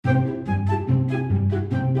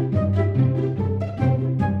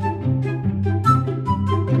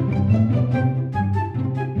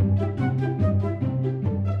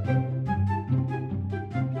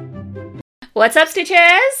What's up,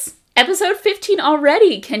 Stitches? Episode 15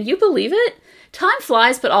 already. Can you believe it? Time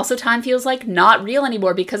flies, but also time feels like not real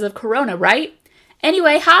anymore because of Corona, right?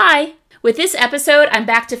 Anyway, hi! With this episode, I'm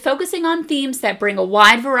back to focusing on themes that bring a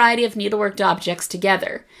wide variety of needleworked objects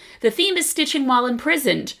together. The theme is stitching while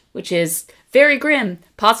imprisoned, which is very grim,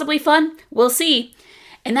 possibly fun, we'll see.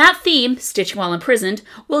 And that theme, stitching while imprisoned,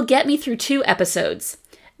 will get me through 2 episodes.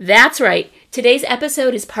 That's right, today's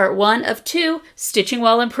episode is part 1 of 2, Stitching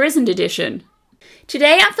While Imprisoned edition.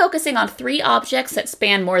 Today I'm focusing on 3 objects that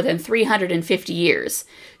span more than 350 years.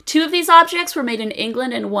 2 of these objects were made in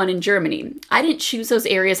England and 1 in Germany. I didn't choose those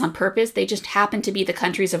areas on purpose, they just happened to be the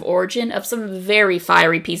countries of origin of some very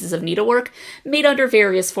fiery pieces of needlework made under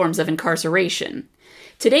various forms of incarceration.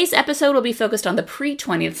 Today's episode will be focused on the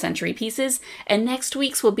pre-20th century pieces, and next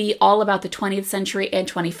week's will be all about the 20th century and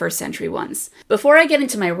 21st century ones. Before I get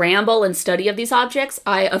into my ramble and study of these objects,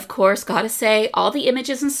 I, of course, gotta say, all the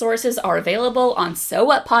images and sources are available on So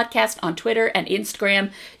What Podcast on Twitter and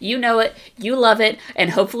Instagram. You know it, you love it,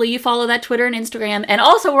 and hopefully you follow that Twitter and Instagram. And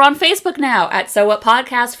also, we're on Facebook now at So What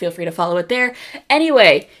Podcast. Feel free to follow it there.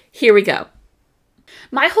 Anyway, here we go.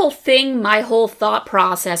 My whole thought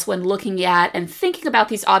process when looking at and thinking about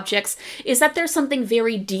these objects is that there's something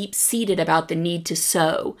very deep-seated about the need to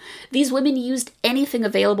sew. These women used anything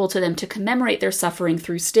available to them to commemorate their suffering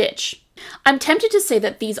through stitch. I'm tempted to say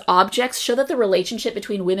that these objects show that the relationship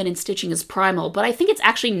between women and stitching is primal, but I think it's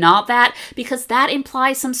actually not that, because that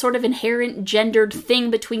implies some sort of inherent gendered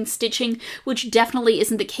thing between stitching, which definitely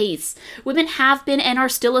isn't the case. Women have been and are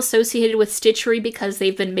still associated with stitchery because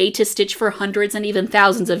they've been made to stitch for hundreds and even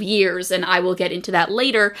thousands of years, and I will get into that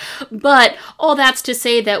later, but all that's to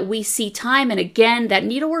say that we see time and again that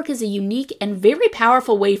needlework is a unique and very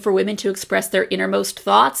powerful way for women to express their innermost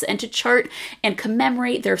thoughts and to chart and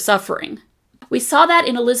commemorate their suffering. We saw that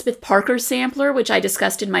in Elizabeth Parker's sampler, which I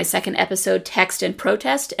discussed in my second episode, Text and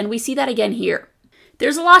Protest, and we see that again here.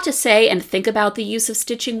 There's a lot to say and think about the use of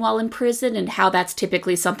stitching while in prison and how that's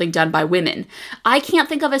typically something done by women. I can't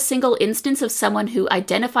think of a single instance of someone who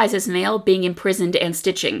identifies as male being imprisoned and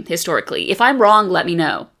stitching, historically. If I'm wrong, let me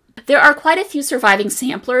know. There are quite a few surviving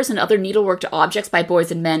samplers and other needleworked objects by boys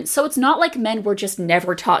and men, so it's not like men were just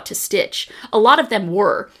never taught to stitch. A lot of them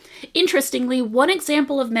were. Interestingly, one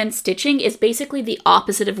example of men stitching is basically the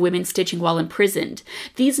opposite of women stitching while imprisoned.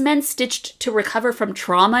 These men stitched to recover from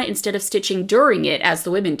trauma instead of stitching during it, as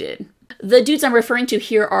the women did. The dudes I'm referring to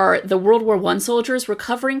here are the World War I soldiers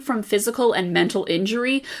recovering from physical and mental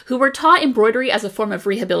injury who were taught embroidery as a form of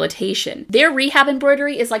rehabilitation. Their rehab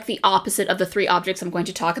embroidery is like the opposite of the 3 objects I'm going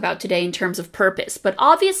to talk about today in terms of purpose, but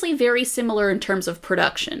obviously very similar in terms of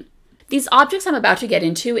production. These objects I'm about to get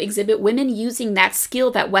into exhibit women using that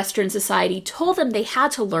skill that Western society told them they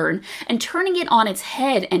had to learn and turning it on its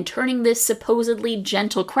head and turning this supposedly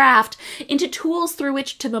gentle craft into tools through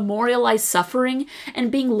which to memorialize suffering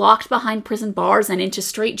and being locked behind prison bars and into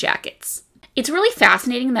straitjackets. It's really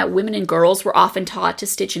fascinating that women and girls were often taught to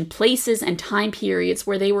stitch in places and time periods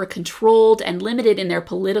where they were controlled and limited in their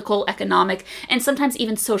political, economic, and sometimes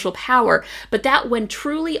even social power, but that when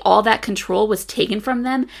truly all that control was taken from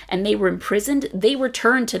them and they were imprisoned, they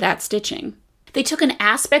returned to that stitching. They took an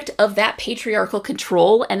aspect of that patriarchal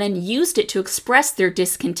control and then used it to express their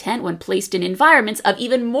discontent when placed in environments of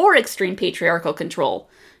even more extreme patriarchal control.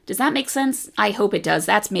 Does that make sense? I hope it does.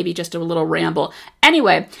 That's maybe just a little ramble.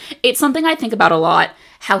 Anyway, it's something I think about a lot,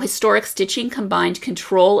 how historic stitching combined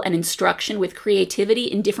control and instruction with creativity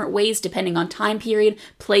in different ways depending on time period,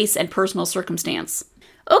 place, and personal circumstance.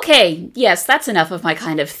 Okay, yes, that's enough of my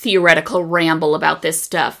kind of theoretical ramble about this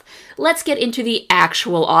stuff. Let's get into the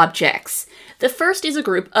actual objects. The first is a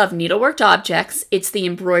group of needleworked objects. It's the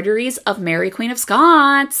embroideries of Mary Queen of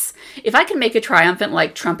Scots. If I could make a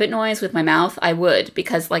triumphant, trumpet noise with my mouth, I would,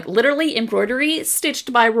 because, literally embroidery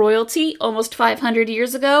stitched by royalty almost 500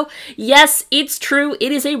 years ago. Yes, it's true,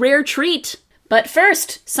 it is a rare treat. But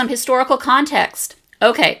first, some historical context.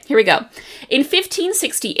 Okay, here we go. In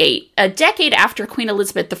 1568, a decade after Queen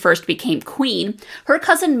Elizabeth I became queen, her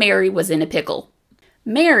cousin Mary was in a pickle.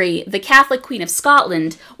 Mary, the Catholic Queen of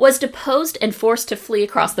Scotland, was deposed and forced to flee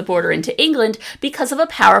across the border into England because of a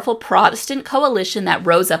powerful Protestant coalition that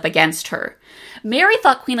rose up against her. Mary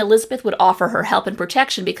thought Queen Elizabeth would offer her help and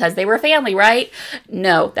protection because they were family, right?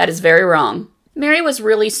 No, that is very wrong. Mary was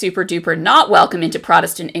really super duper not welcome into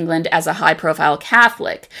Protestant England as a high-profile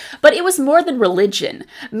Catholic, but it was more than religion.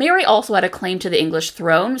 Mary also had a claim to the English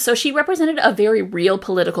throne, so she represented a very real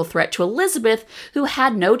political threat to Elizabeth, who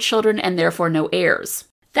had no children and therefore no heirs.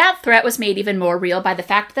 That threat was made even more real by the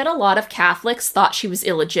fact that a lot of Catholics thought she was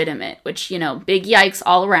illegitimate, which, big yikes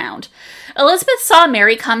all around. Elizabeth saw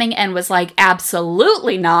Mary coming and was like,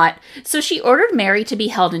 absolutely not, so she ordered Mary to be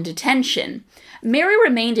held in detention. Mary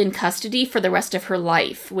remained in custody for the rest of her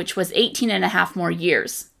life, which was 18 and a half more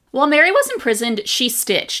years. While Mary was imprisoned, she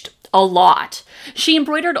stitched. A lot. She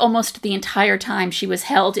embroidered almost the entire time she was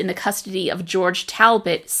held in the custody of George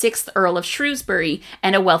Talbot, 6th Earl of Shrewsbury,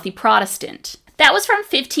 and a wealthy Protestant. That was from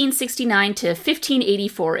 1569 to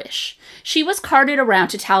 1584-ish. She was carted around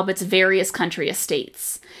to Talbot's various country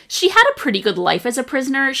estates. She had a pretty good life as a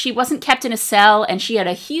prisoner. She wasn't kept in a cell, and she had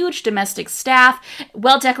a huge domestic staff,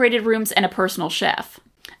 well-decorated rooms, and a personal chef.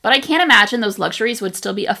 But I can't imagine those luxuries would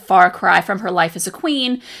still be a far cry from her life as a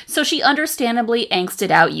queen, so she understandably angsted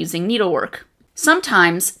out using needlework.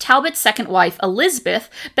 Sometimes, Talbot's second wife, Elizabeth,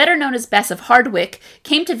 better known as Bess of Hardwicke,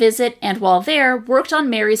 came to visit and while there, worked on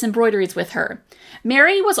Mary's embroideries with her.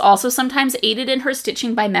 Mary was also sometimes aided in her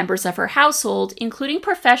stitching by members of her household, including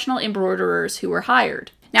professional embroiderers who were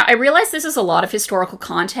hired. Now, I realize this is a lot of historical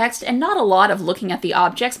context and not a lot of looking at the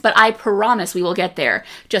objects, but I promise we will get there.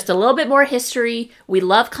 Just a little bit more history. We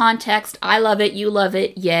love context. I love it. You love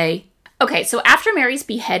it. Yay. Okay, so after Mary's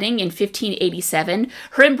beheading in 1587,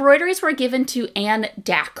 her embroideries were given to Anne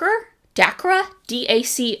Dacre? Dacre?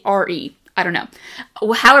 D-A-C-R-E. I don't know.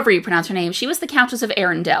 However you pronounce her name, she was the Countess of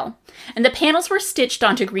Arundel. And the panels were stitched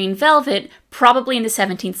onto green velvet, probably in the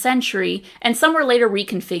 17th century, and some were later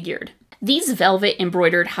reconfigured. These velvet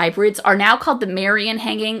embroidered hybrids are now called the Marian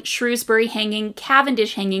hanging, Shrewsbury hanging,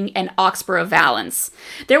 Cavendish hanging, and Oxborough valance.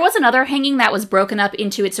 There was another hanging that was broken up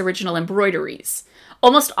into its original embroideries.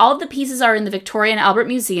 Almost all of the pieces are in the Victoria and Albert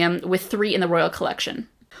Museum, with 3 in the Royal Collection.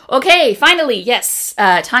 Okay, finally, yes,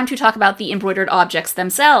 time to talk about the embroidered objects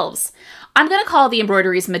themselves. I'm going to call the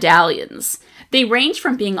embroideries medallions. They range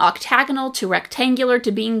from being octagonal to rectangular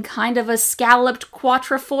to being kind of a scalloped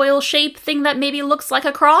quatrefoil shape thing that maybe looks like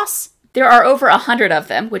a cross. There are over 100 of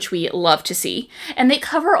them, which we love to see, and they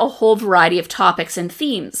cover a whole variety of topics and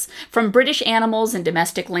themes, from British animals and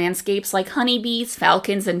domestic landscapes like honeybees,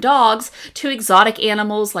 falcons, and dogs, to exotic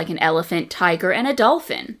animals like an elephant, tiger, and a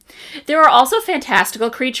dolphin. There are also fantastical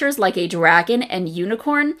creatures like a dragon and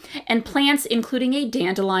unicorn, and plants including a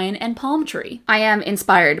dandelion and palm tree. I am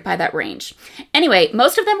inspired by that range. Anyway,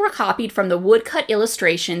 most of them were copied from the woodcut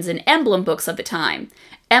illustrations and emblem books of the time.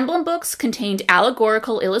 Emblem books contained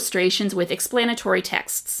allegorical illustrations with explanatory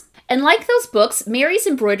texts. And like those books, Mary's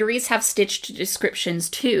embroideries have stitched descriptions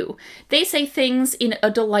too. They say things in a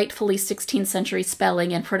delightfully 16th century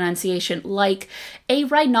spelling and pronunciation like a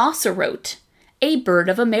rhinocerote, a bird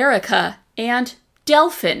of America, and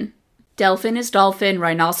delphin. Delphin is dolphin,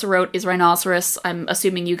 rhinocerote is rhinoceros. I'm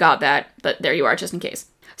assuming you got that, but there you are just in case.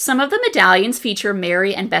 Some of the medallions feature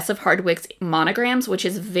Mary and Bess of Hardwicke's monograms, which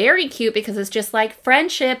is very cute because it's just like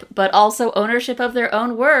friendship, but also ownership of their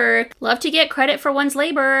own work. Love to get credit for one's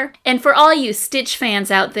labor. And for all you Stitch fans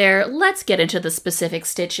out there, let's get into the specific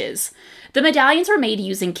stitches. The medallions were made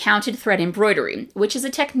using counted thread embroidery, which is a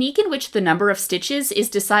technique in which the number of stitches is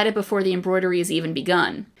decided before the embroidery is even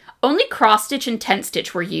begun. Only cross-stitch and tent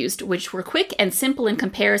stitch were used, which were quick and simple in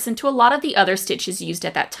comparison to a lot of the other stitches used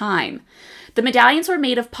at that time. The medallions were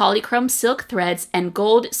made of polychrome silk threads and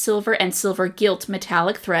gold, silver, and silver gilt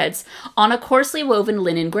metallic threads on a coarsely woven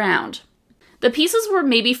linen ground. The pieces were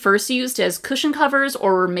maybe first used as cushion covers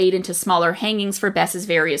or were made into smaller hangings for Bess's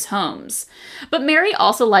various homes. But Mary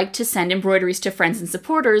also liked to send embroideries to friends and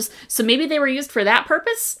supporters, so maybe they were used for that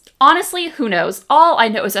purpose? Honestly, who knows? All I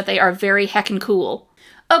know is that they are very heckin' cool.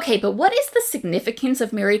 Okay, but what is the significance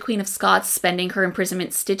of Mary Queen of Scots spending her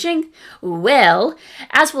imprisonment stitching? Well,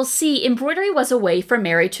 as we'll see, embroidery was a way for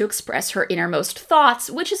Mary to express her innermost thoughts,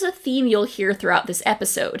 which is a theme you'll hear throughout this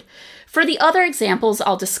episode. For the other examples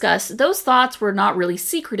I'll discuss, those thoughts were not really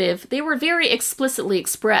secretive, they were very explicitly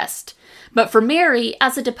expressed. But for Mary,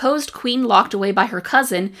 as a deposed queen locked away by her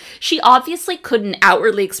cousin, she obviously couldn't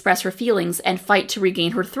outwardly express her feelings and fight to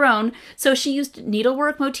regain her throne, so she used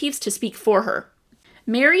needlework motifs to speak for her.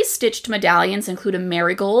 Mary's stitched medallions include a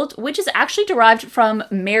marigold, which is actually derived from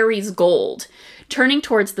Mary's gold, turning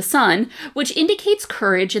towards the sun, which indicates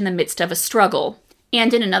courage in the midst of a struggle.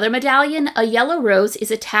 And in another medallion, a yellow rose is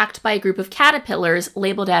attacked by a group of caterpillars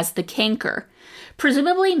labeled as the canker.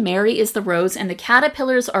 Presumably, Mary is the rose and the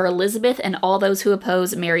caterpillars are Elizabeth and all those who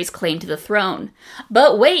oppose Mary's claim to the throne.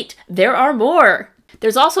 But wait, there are more!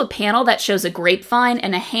 There's also a panel that shows a grapevine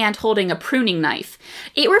and a hand holding a pruning knife.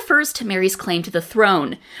 It refers to Mary's claim to the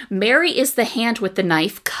throne. Mary is the hand with the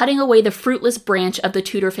knife, cutting away the fruitless branch of the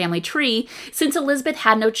Tudor family tree, since Elizabeth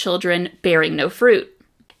had no children, bearing no fruit.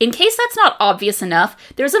 In case that's not obvious enough,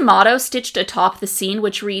 there's a motto stitched atop the scene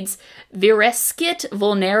which reads, Virescit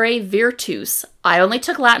vulnere virtus. I only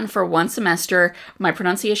took Latin for 1 semester. My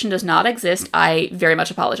pronunciation does not exist. I very much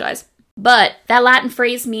apologize. But that Latin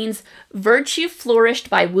phrase means virtue flourished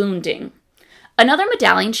by wounding. Another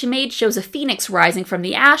medallion she made shows a phoenix rising from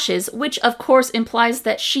the ashes, which of course implies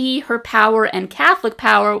that she, her power, and Catholic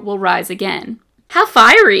power will rise again. How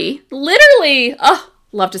fiery! Literally! Oh,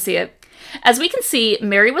 love to see it. As we can see,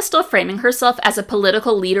 Mary was still framing herself as a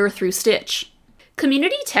political leader through stitch.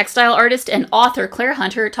 Community textile artist and author Claire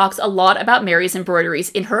Hunter talks a lot about Mary's embroideries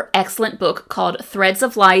in her excellent book called Threads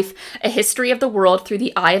of Life, A History of the World Through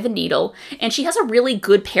the Eye of a Needle, and she has a really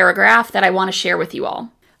good paragraph that I want to share with you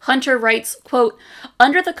all. Hunter writes, quote,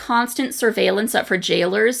 under the constant surveillance of her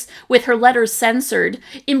jailers, with her letters censored,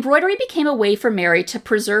 embroidery became a way for Mary to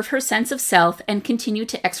preserve her sense of self and continue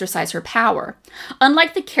to exercise her power.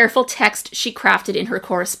 Unlike the careful text she crafted in her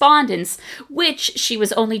correspondence, which she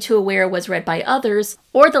was only too aware was read by others,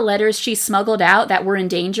 or the letters she smuggled out that were in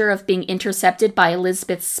danger of being intercepted by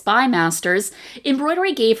Elizabeth's spy masters,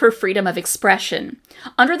 embroidery gave her freedom of expression.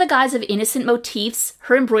 Under the guise of innocent motifs,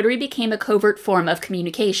 her embroidery became a covert form of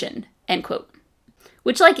communication. End quote.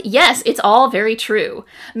 Which, yes, it's all very true.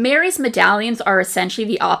 Mary's medallions are essentially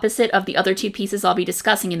the opposite of the other 2 pieces I'll be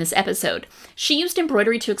discussing in this episode. She used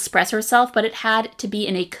embroidery to express herself, but it had to be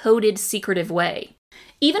in a coded, secretive way.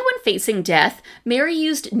 Even when facing death, Mary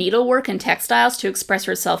used needlework and textiles to express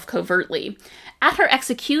herself covertly. At her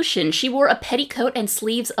execution, she wore a petticoat and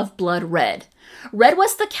sleeves of blood red. Red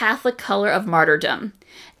was the Catholic color of martyrdom.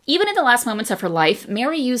 Even in the last moments of her life,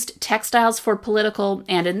 Mary used textiles for political,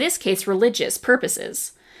 and in this case, religious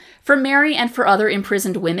purposes. For Mary and for other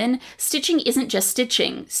imprisoned women, stitching isn't just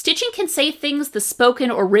stitching. Stitching can say things the spoken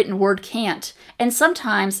or written word can't, and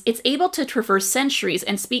sometimes it's able to traverse centuries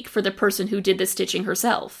and speak for the person who did the stitching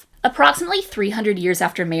herself. Approximately 300 years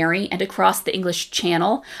after Mary and across the English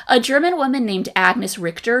Channel, a German woman named Agnes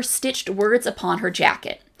Richter stitched words upon her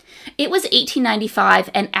jacket. It was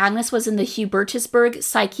 1895, and Agnes was in the Hubertusburg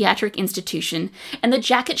Psychiatric Institution, and the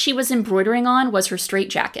jacket she was embroidering on was her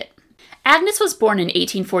straitjacket. Agnes was born in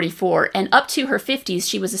 1844, and up to her 50s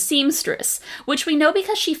she was a seamstress, which we know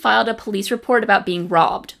because she filed a police report about being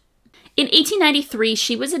robbed. In 1893,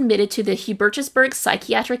 she was admitted to the Hubertusburg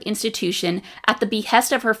Psychiatric Institution at the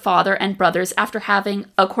behest of her father and brothers after having,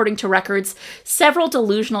 according to records, several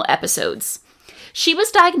delusional episodes. She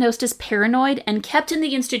was diagnosed as paranoid and kept in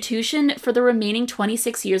the institution for the remaining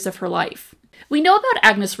 26 years of her life. We know about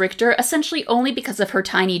Agnes Richter essentially only because of her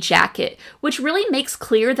tiny jacket, which really makes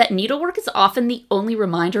clear that needlework is often the only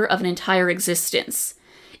reminder of an entire existence.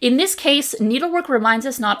 In this case, needlework reminds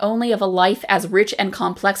us not only of a life as rich and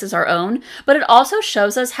complex as our own, but it also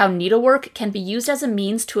shows us how needlework can be used as a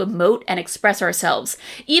means to emote and express ourselves,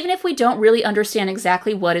 even if we don't really understand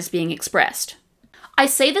exactly what is being expressed. I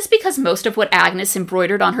say this because most of what Agnes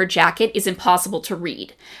embroidered on her jacket is impossible to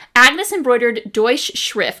read. Agnes embroidered Deutsche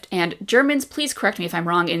Schrift, and Germans, please correct me if I'm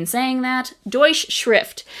wrong in saying that, Deutsche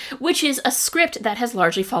Schrift, which is a script that has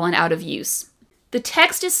largely fallen out of use. The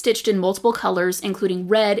text is stitched in multiple colors, including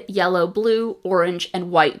red, yellow, blue, orange, and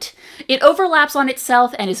white. It overlaps on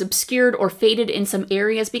itself and is obscured or faded in some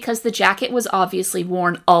areas because the jacket was obviously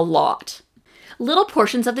worn a lot. Little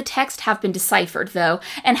portions of the text have been deciphered, though,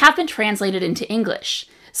 and have been translated into English.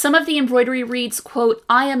 Some of the embroidery reads, quote,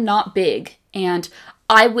 I am not big, and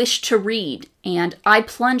I wish to read, and I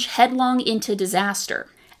plunge headlong into disaster.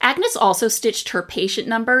 Agnes also stitched her patient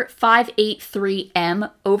number, 583M,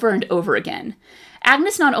 over and over again.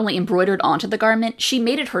 Agnes not only embroidered onto the garment, she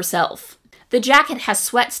made it herself. The jacket has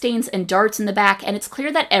sweat stains and darts in the back, and it's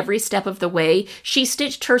clear that every step of the way, she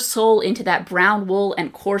stitched her soul into that brown wool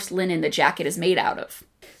and coarse linen the jacket is made out of.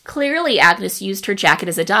 Clearly, Agnes used her jacket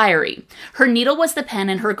as a diary. Her needle was the pen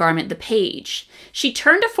and her garment the page. She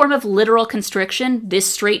turned a form of literal constriction,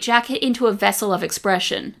 this straitjacket, into a vessel of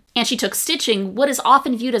expression. And she took stitching, what is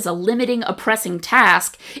often viewed as a limiting, oppressing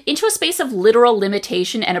task, into a space of literal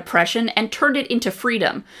limitation and oppression and turned it into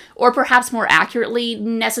freedom, or perhaps more accurately,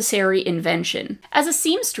 necessary invention. As a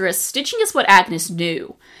seamstress, stitching is what Agnes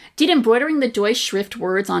knew. Did embroidering the Deutsche Schrift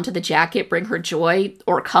words onto the jacket bring her joy,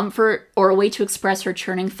 or comfort, or a way to express her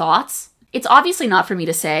churning thoughts? It's obviously not for me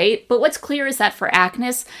to say, but what's clear is that for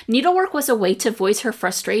Agnes, needlework was a way to voice her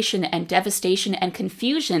frustration and devastation and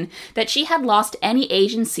confusion that she had lost any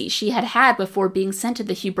agency she had had before being sent to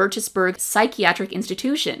the Hubertusburg Psychiatric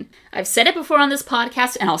Institution. I've said it before on this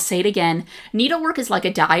podcast, and I'll say it again. Needlework is like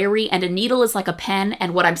a diary, and a needle is like a pen,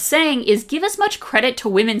 and what I'm saying is give as much credit to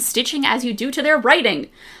women stitching as you do to their writing.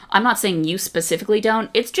 I'm not saying you specifically don't,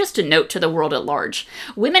 it's just a note to the world at large.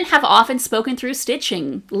 Women have often spoken through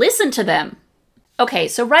stitching. Listen to them. Okay,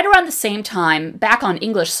 so right around the same time, back on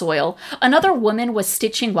English soil, another woman was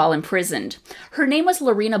stitching while imprisoned. Her name was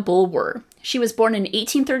Lorena Bulwer. She was born in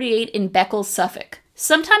 1838 in Beccles, Suffolk.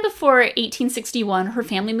 Sometime before 1861, her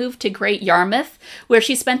family moved to Great Yarmouth, where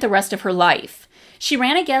she spent the rest of her life. She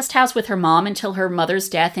ran a guest house with her mom until her mother's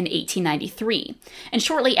death in 1893. And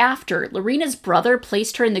shortly after, Lorena's brother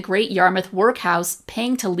placed her in the Great Yarmouth workhouse,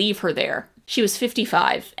 paying to leave her there. She was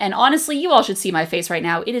 55, and honestly, you all should see my face right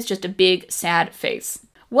now. It is just a big, sad face.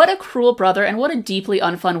 What a cruel brother, and what a deeply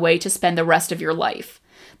unfun way to spend the rest of your life.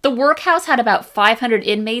 The workhouse had about 500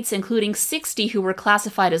 inmates, including 60 who were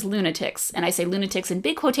classified as lunatics. And I say lunatics in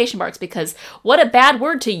big quotation marks because what a bad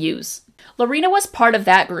word to use. Lorena was part of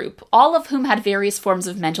that group, all of whom had various forms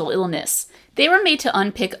of mental illness. They were made to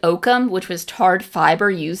unpick oakum, which was tarred fiber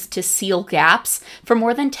used to seal gaps, for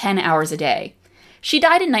more than 10 hours a day. She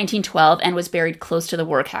died in 1912 and was buried close to the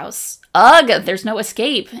workhouse. Ugh, there's no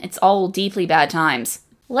escape. It's all deeply bad times.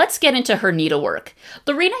 Let's get into her needlework.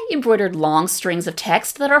 Lorena embroidered long strings of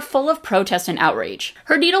text that are full of protest and outrage.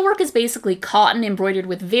 Her needlework is basically cotton embroidered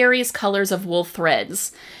with various colors of wool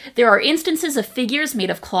threads. There are instances of figures made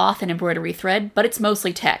of cloth and embroidery thread, but it's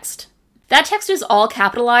mostly text. That text is all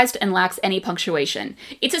capitalized and lacks any punctuation.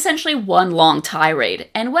 It's essentially one long tirade.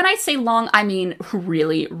 And when I say long, I mean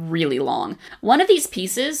really, really long. One of these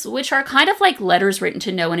pieces, which are kind of like letters written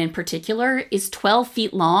to no one in particular, is 12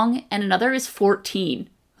 feet long, and another is 14.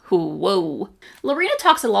 Whoa. Lorena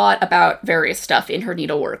talks a lot about various stuff in her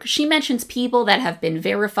needlework. She mentions people that have been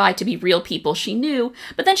verified to be real people she knew,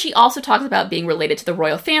 but then she also talks about being related to the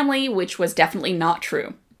royal family, which was definitely not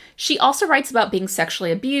true. She also writes about being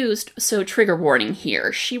sexually abused, so trigger warning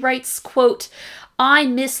here. She writes, quote, I,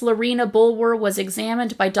 Miss Lorena Bulwer, was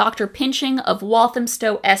examined by Dr. Pinching of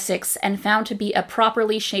Walthamstow, Essex, and found to be a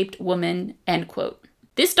properly shaped woman, end quote.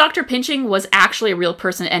 This Dr. Pinching was actually a real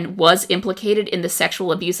person and was implicated in the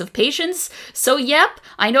sexual abuse of patients, so yep,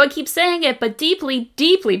 I know I keep saying it, but deeply,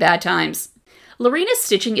 deeply bad times. Lorena's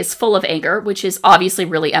stitching is full of anger, which is obviously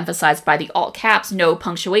really emphasized by the all caps, no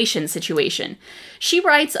punctuation situation. She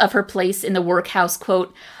writes of her place in the workhouse,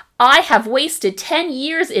 quote, I have wasted 10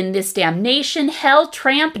 years in this damnation, hell,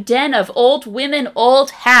 tramp, den of old women,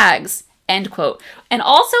 old hags, end quote. And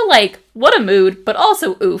also, like, what a mood, but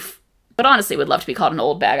also oof. But honestly, would love to be called an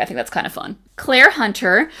old bag. I think that's kind of fun. Claire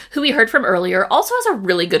Hunter, who we heard from earlier, also has a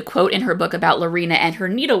really good quote in her book about Lorena and her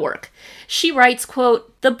needlework. She writes,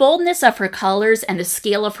 quote, the boldness of her colors and the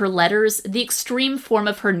scale of her letters, the extreme form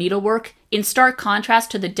of her needlework, in stark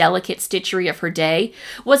contrast to the delicate stitchery of her day,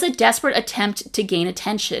 was a desperate attempt to gain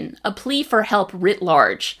attention, a plea for help writ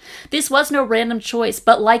large. This was no random choice,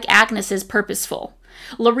 but like Agnes's, purposeful.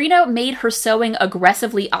 Lorena made her sewing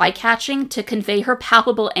aggressively eye-catching to convey her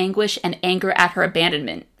palpable anguish and anger at her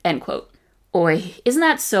abandonment, end quote. Oi, isn't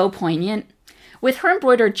that so poignant? With her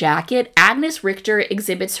embroidered jacket, Agnes Richter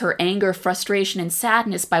exhibits her anger, frustration, and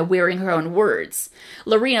sadness by wearing her own words.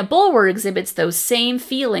 Lorena Bulwer exhibits those same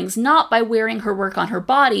feelings not by wearing her work on her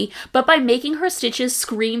body, but by making her stitches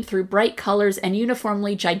scream through bright colors and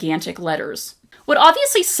uniformly gigantic letters. What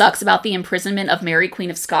obviously sucks about the imprisonment of Mary Queen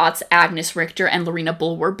of Scots, Agnes Richter, and Lorena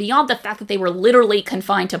Bulwer, beyond the fact that they were literally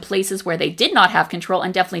confined to places where they did not have control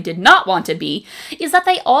and definitely did not want to be, is that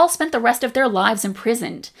they all spent the rest of their lives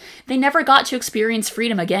imprisoned. They never got to experience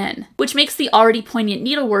freedom again, which makes the already poignant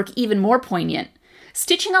needlework even more poignant.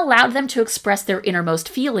 Stitching allowed them to express their innermost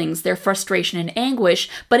feelings, their frustration and anguish,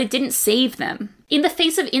 but it didn't save them. In the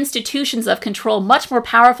face of institutions of control much more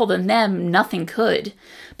powerful than them, nothing could.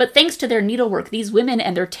 But thanks to their needlework, these women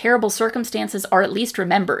and their terrible circumstances are at least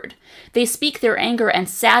remembered. They speak their anger and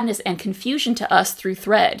sadness and confusion to us through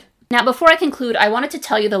thread. Now, before I conclude, I wanted to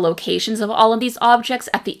tell you the locations of all of these objects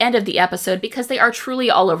at the end of the episode because they are truly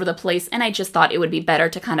all over the place, and I just thought it would be better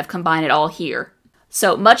to kind of combine it all here.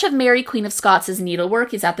 So, much of Mary Queen of Scots'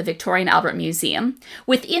 needlework is at the Victoria and Albert Museum.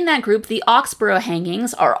 Within that group, the Oxborough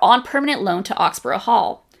hangings are on permanent loan to Oxborough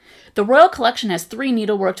Hall. The Royal Collection has 3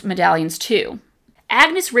 needleworked medallions too.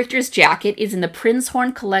 Agnes Richter's jacket is in the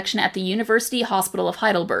Prinzhorn collection at the University Hospital of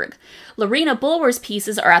Heidelberg. Lorena Bulwer's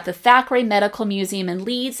pieces are at the Thackeray Medical Museum in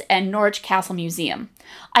Leeds and Norwich Castle Museum.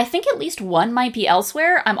 I think at least one might be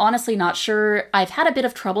elsewhere. I'm honestly not sure. I've had a bit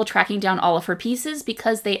of trouble tracking down all of her pieces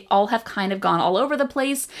because they all have kind of gone all over the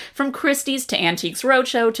place, from Christie's to Antiques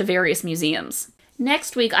Roadshow to various museums.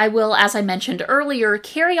 Next week, I will, as I mentioned earlier,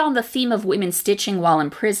 carry on the theme of women stitching while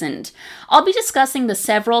imprisoned. I'll be discussing the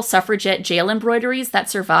several suffragette jail embroideries that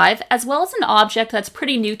survive, as well as an object that's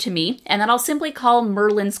pretty new to me, and that I'll simply call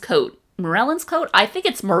Merlin's coat. Merlin's coat? I think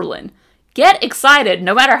it's Merlin. Get excited,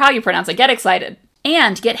 no matter how you pronounce it, get excited.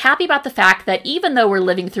 And get happy about the fact that even though we're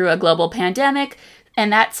living through a global pandemic,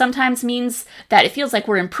 and that sometimes means that it feels like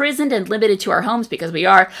we're imprisoned and limited to our homes because we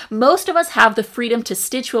are, most of us have the freedom to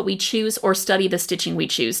stitch what we choose or study the stitching we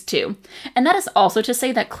choose to. And that is also to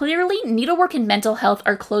say that clearly needlework and mental health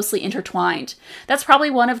are closely intertwined. That's probably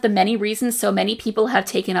one of the many reasons so many people have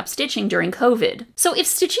taken up stitching during COVID. So if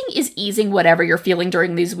stitching is easing whatever you're feeling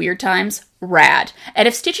during these weird times, rad. And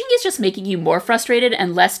if stitching is just making you more frustrated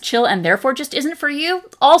and less chill and therefore just isn't for you,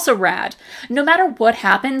 also rad. No matter what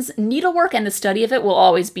happens, needlework and the study of it will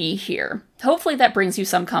always be here. Hopefully that brings you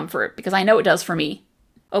some comfort, because I know it does for me.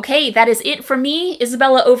 Okay, that is it from me,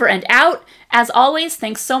 Isabella, over and out. As always,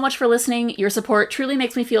 thanks so much for listening. Your support truly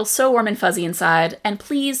makes me feel so warm and fuzzy inside. And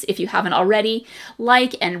please, if you haven't already,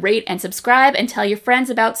 like and rate and subscribe and tell your friends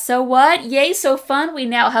about So What? Yay, so fun! We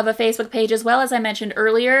now have a Facebook page as well, as I mentioned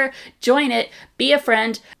earlier. Join it, be a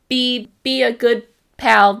friend, be a good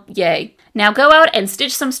pal, yay. Now go out and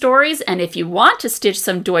stitch some stories, and if you want to stitch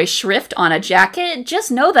some Deutsch Schrift on a jacket, just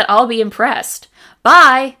know that I'll be impressed.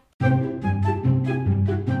 Bye!